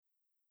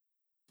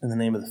In the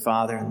name of the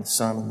Father, and the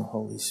Son, and the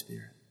Holy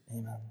Spirit.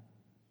 Amen.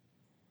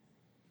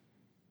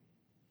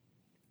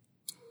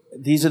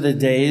 These are the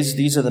days,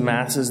 these are the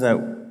masses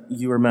that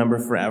you remember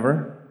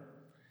forever.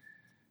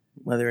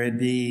 Whether it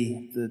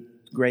be the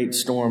great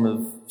storm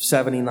of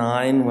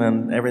 79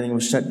 when everything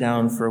was shut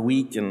down for a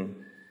week and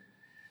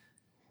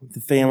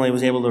the family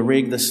was able to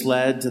rig the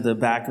sled to the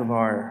back of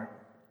our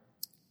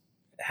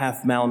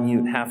half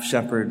Malamute, half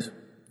shepherd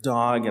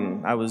dog,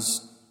 and I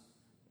was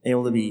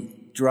able to be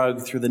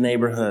dragged through the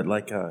neighborhood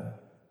like I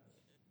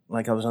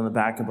was on the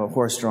back of a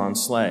horse-drawn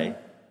sleigh.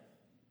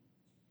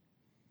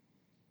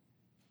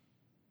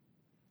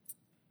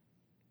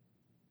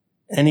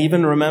 And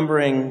even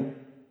remembering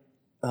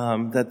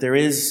that there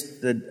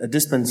is a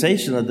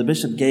dispensation that the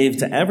bishop gave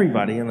to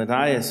everybody in the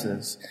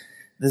diocese,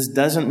 this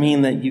doesn't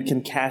mean that you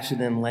can cash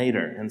it in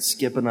later and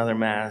skip another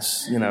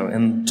Mass,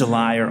 in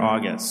July or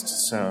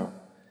August. So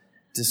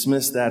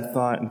dismiss that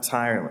thought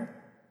entirely.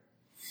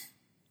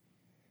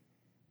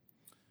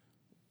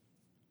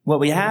 What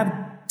we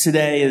have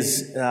today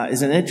is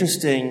an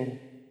interesting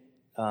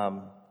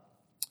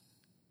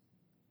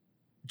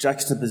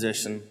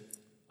juxtaposition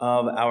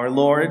of our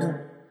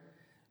Lord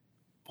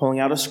pulling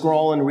out a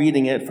scroll and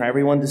reading it for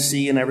everyone to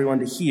see and everyone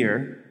to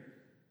hear.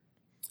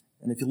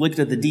 And if you looked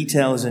at the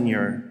details in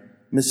your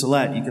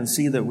missalette, you can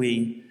see that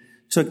we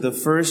took the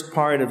first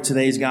part of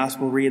today's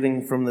gospel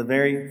reading from the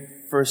very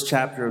first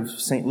chapter of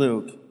St.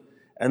 Luke,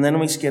 and then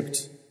we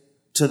skipped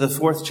to the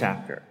fourth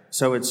chapter.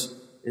 So it's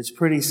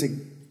pretty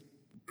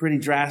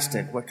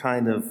drastic what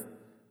kind of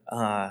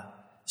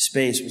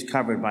space was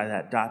covered by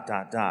that ...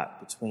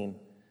 between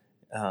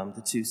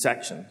the two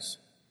sections.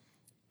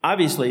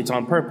 Obviously, it's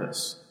on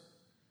purpose.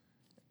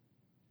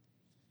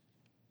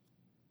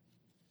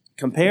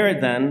 Compare it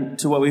then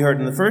to what we heard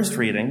in the first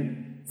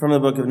reading from the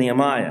book of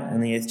Nehemiah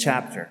in the 8th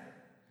chapter.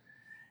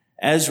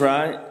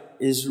 Ezra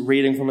is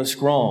reading from a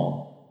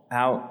scroll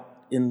out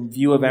in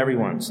view of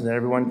everyone so that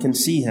everyone can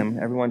see him,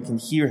 everyone can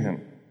hear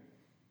him.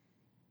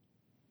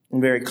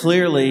 And very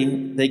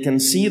clearly, they can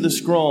see the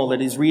scroll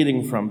that he's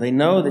reading from. They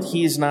know that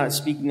he is not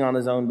speaking on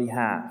his own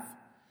behalf.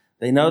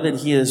 They know that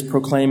he is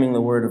proclaiming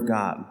the word of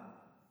God.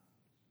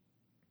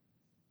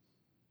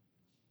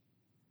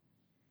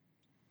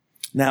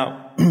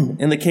 Now,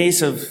 in the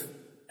case of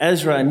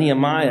Ezra and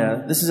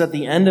Nehemiah, this is at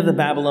the end of the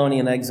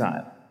Babylonian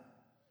exile.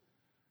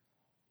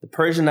 The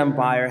Persian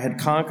Empire had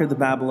conquered the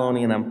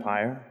Babylonian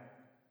Empire,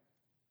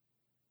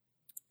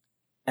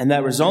 and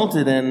that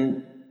resulted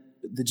in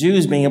the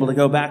Jews being able to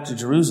go back to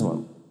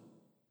Jerusalem.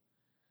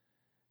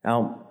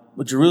 Now,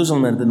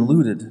 Jerusalem had been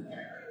looted.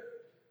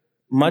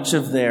 Much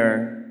of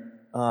their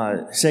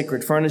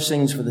sacred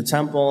furnishings for the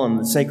temple and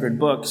the sacred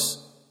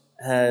books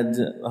had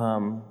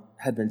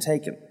been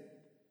taken.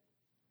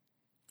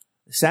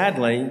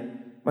 Sadly,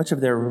 much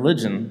of their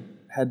religion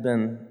had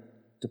been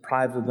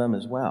deprived of them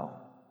as well.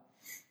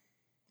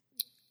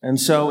 And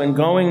so in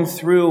going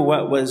through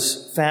what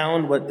was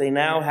found, what they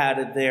now had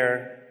at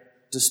their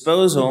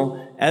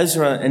disposal,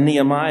 Ezra and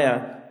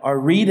Nehemiah are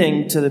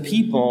reading to the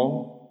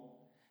people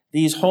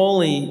these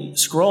holy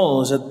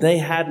scrolls that they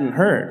hadn't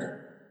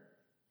heard.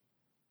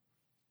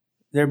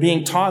 They're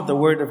being taught the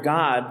word of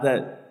God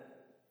that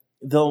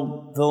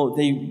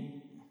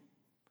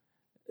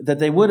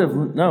they would have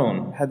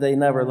known had they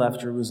never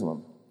left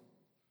Jerusalem.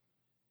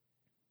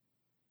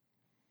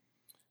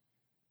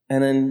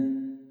 And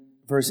in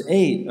verse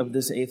 8 of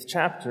this 8th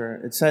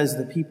chapter, it says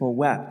the people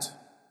wept.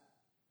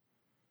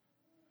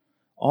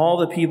 All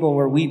the people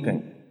were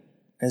weeping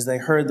as they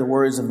heard the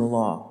words of the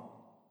law.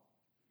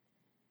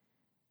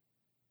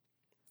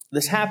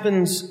 This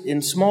happens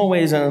in small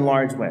ways and in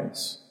large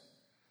ways.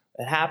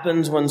 It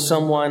happens when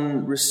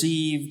someone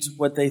received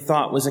what they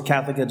thought was a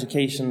Catholic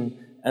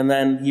education and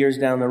then years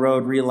down the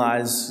road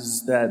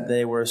realizes that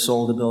they were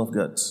sold a bill of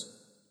goods.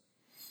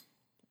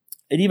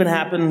 It even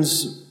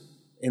happens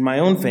in my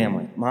own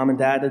family. Mom and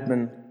Dad had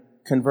been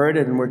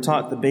converted and were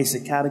taught the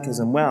basic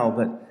catechism well,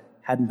 but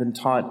hadn't been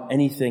taught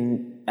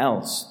anything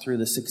else through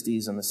the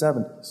 60s and the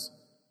 70s.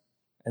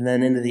 And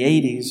then into the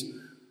 80s,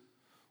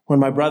 when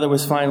my brother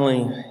was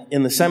finally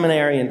in the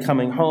seminary and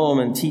coming home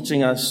and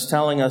teaching us,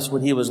 telling us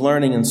what he was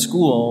learning in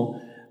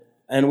school,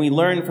 and we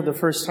learned for the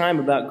first time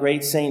about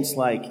great saints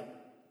like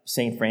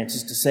St.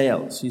 Francis de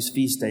Sales, whose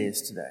feast day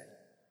is today,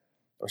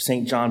 or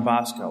St. John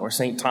Bosco, or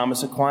St.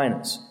 Thomas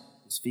Aquinas,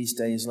 whose feast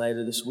day is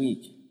later this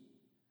week.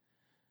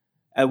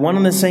 At one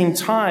and the same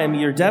time,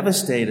 you're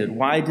devastated.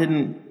 Why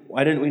didn't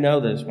we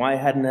know this? Why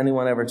hadn't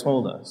anyone ever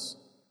told us?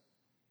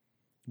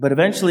 But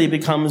eventually it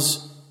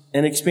becomes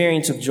an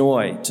experience of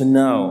joy to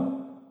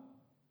know,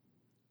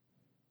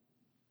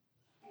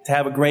 to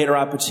have a greater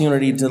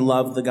opportunity to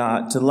love the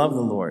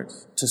Lord,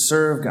 to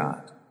serve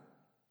God.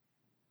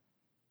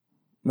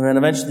 And then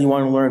eventually you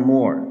want to learn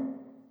more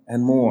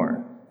and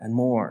more and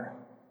more.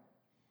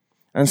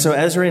 And so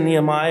Ezra and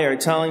Nehemiah are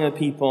telling the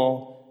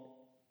people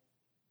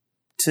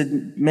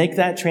to make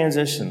that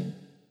transition.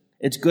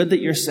 It's good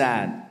that you're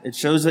sad. It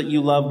shows that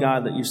you love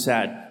God, that you're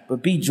sad.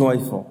 But be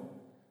joyful.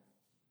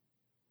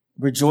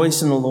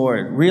 Rejoice in the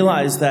Lord.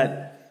 Realize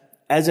that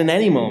as in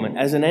any moment,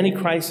 as in any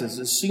crisis,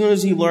 as soon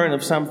as you learn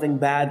of something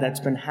bad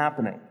that's been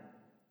happening,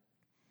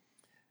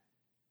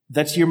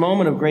 that's your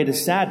moment of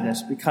greatest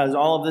sadness, because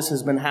all of this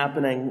has been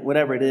happening,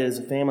 whatever it is,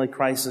 a family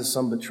crisis,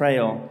 some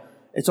betrayal.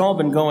 It's all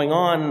been going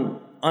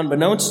on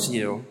unbeknownst to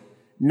you.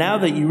 Now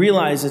that you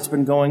realize it's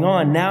been going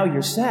on, now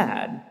you're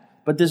sad.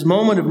 But this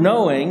moment of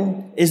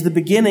knowing is the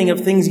beginning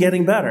of things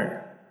getting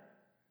better.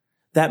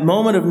 That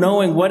moment of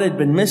knowing what had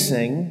been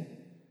missing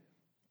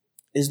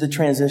is the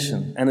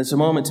transition. And it's a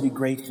moment to be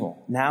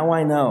grateful. Now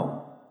I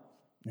know.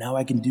 Now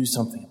I can do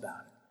something about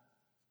it.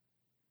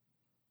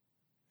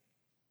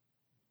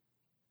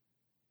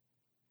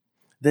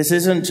 This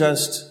isn't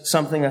just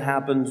something that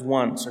happens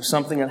once or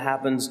something that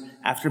happens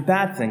after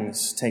bad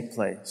things take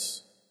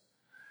place.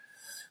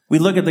 We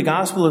look at the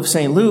Gospel of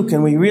St. Luke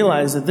and we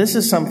realize that this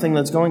is something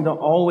that's going to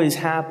always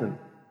happen.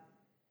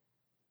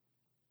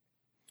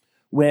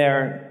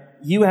 Where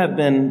you have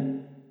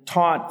been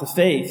taught the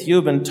faith, you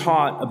have been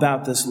taught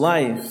about this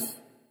life,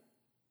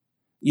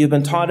 you've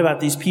been taught about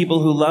these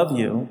people who love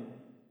you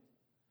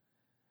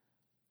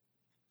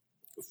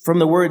from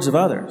the words of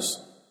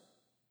others.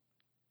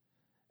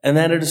 And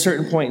then at a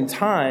certain point in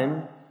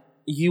time,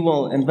 you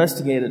will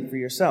investigate it for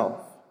yourself.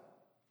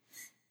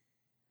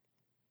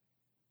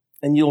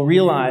 And you'll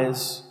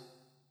realize,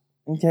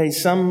 okay,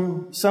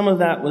 some of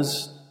that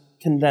was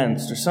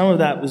condensed, or some of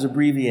that was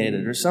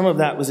abbreviated, or some of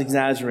that was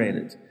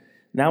exaggerated.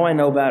 Now I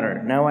know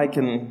better. Now I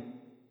can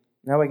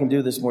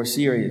do this more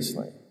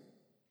seriously.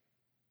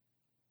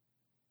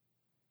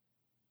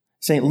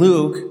 St.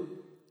 Luke,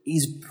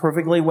 he's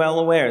perfectly well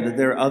aware that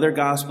there are other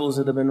gospels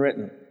that have been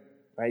written.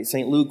 Right?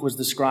 St. Luke was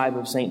the scribe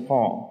of St.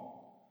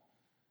 Paul.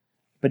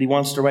 But he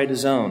wants to write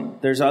his own.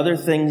 There's other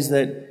things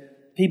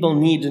that people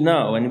need to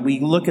know. And we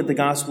look at the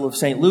Gospel of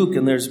St. Luke,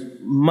 and there's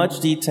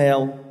much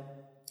detail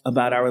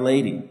about Our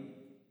Lady,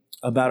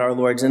 about our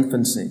Lord's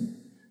infancy,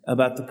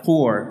 about the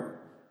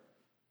poor,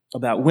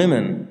 about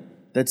women.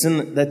 That's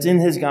in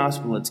his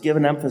Gospel. It's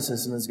given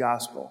emphasis in his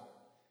Gospel.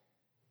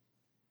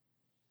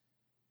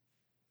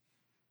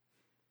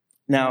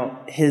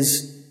 Now,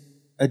 his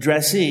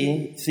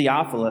addressee,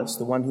 Theophilus,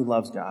 the one who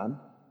loves God,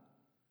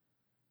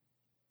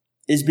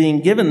 is being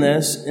given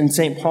this, in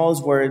St.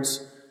 Paul's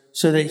words,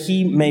 so that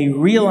he may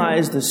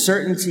realize the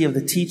certainty of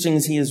the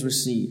teachings he has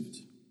received.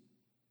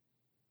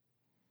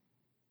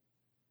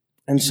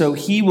 And so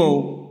he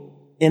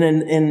will, in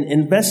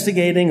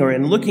investigating or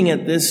in looking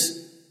at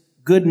this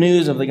good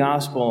news of the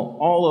gospel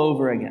all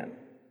over again,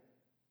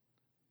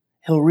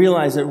 he'll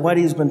realize that what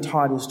he's been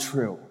taught is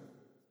true.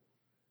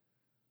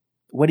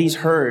 What he's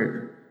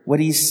heard, what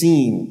he's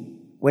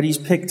seen, what he's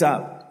picked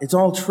up, it's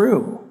all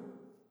true.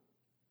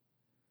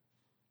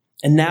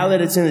 And now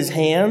that it's in his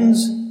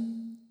hands,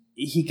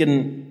 he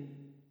can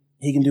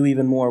do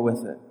even more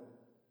with it.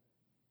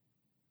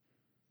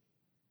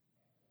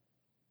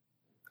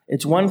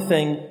 It's one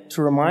thing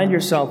to remind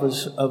yourself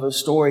of a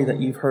story that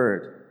you've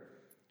heard.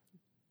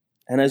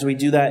 And as we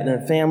do that in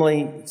a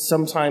family,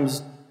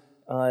 sometimes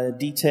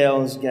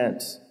details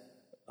get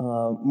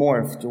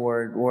morphed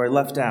or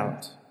left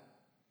out.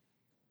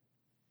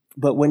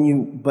 But when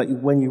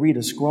you read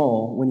a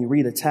scroll, when you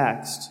read a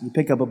text, you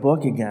pick up a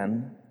book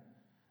again,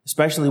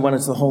 especially when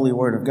it's the Holy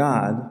Word of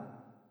God,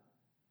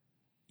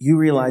 you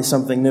realize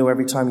something new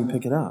every time you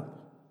pick it up.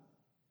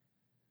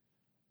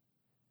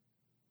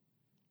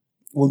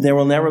 Well, there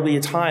will never be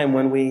a time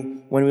when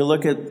we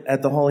look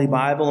at the Holy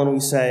Bible and we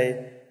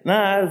say,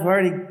 nah, I've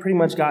already pretty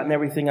much gotten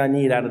everything I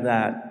need out of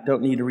that.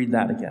 Don't need to read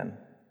that again.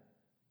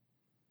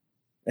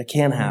 That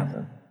can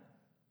happen.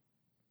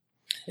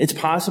 It's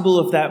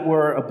possible if that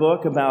were a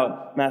book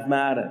about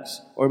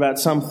mathematics or about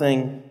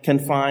something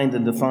confined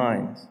and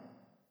defined.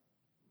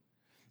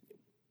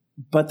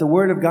 But the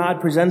Word of God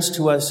presents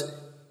to us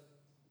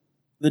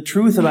the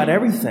truth about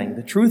everything,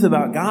 the truth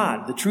about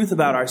God, the truth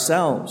about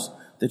ourselves,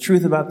 the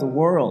truth about the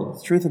world,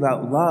 the truth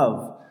about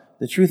love,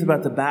 the truth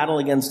about the battle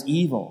against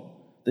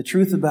evil, the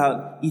truth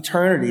about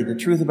eternity, the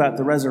truth about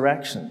the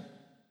resurrection.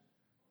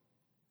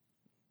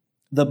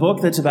 The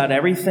book that's about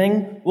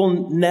everything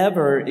will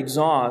never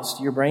exhaust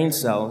your brain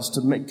cells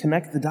to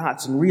connect the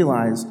dots and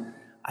realize,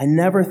 I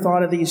never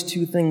thought of these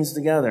two things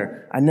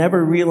together. I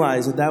never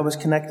realized that was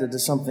connected to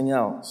something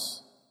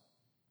else.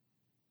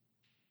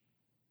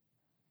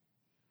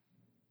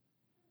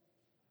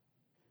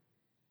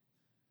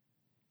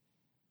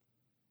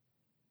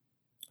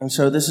 And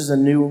so this is a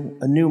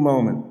new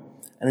moment,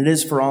 and it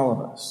is for all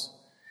of us.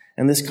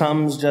 And this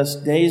comes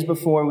just days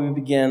before we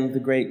begin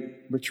the great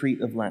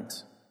retreat of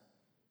Lent,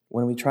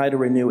 when we try to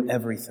renew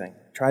everything,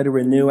 try to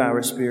renew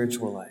our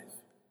spiritual life.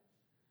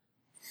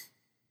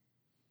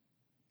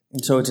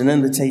 And so it's an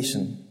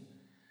invitation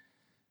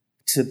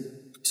to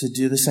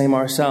do the same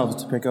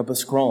ourselves, to pick up a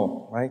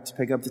scroll, right? To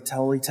pick up the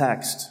holy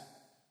text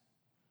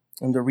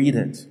and to read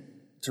it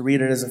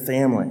as a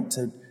family,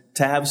 to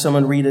have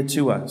someone read it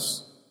to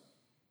us.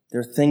 There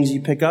are things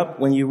you pick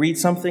up when you read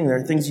something. There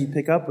are things you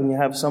pick up when you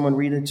have someone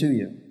read it to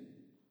you.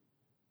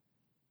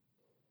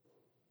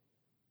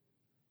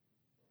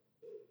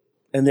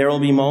 And there will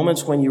be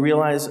moments when you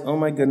realize, oh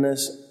my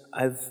goodness,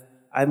 I've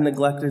I've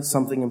neglected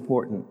something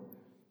important,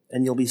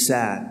 and you'll be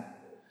sad.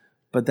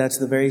 But that's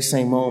the very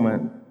same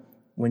moment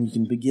when you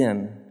can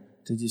begin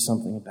to do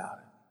something about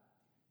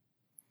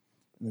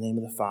it. In the name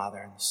of the Father,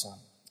 and the Son,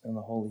 and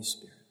the Holy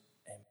Spirit.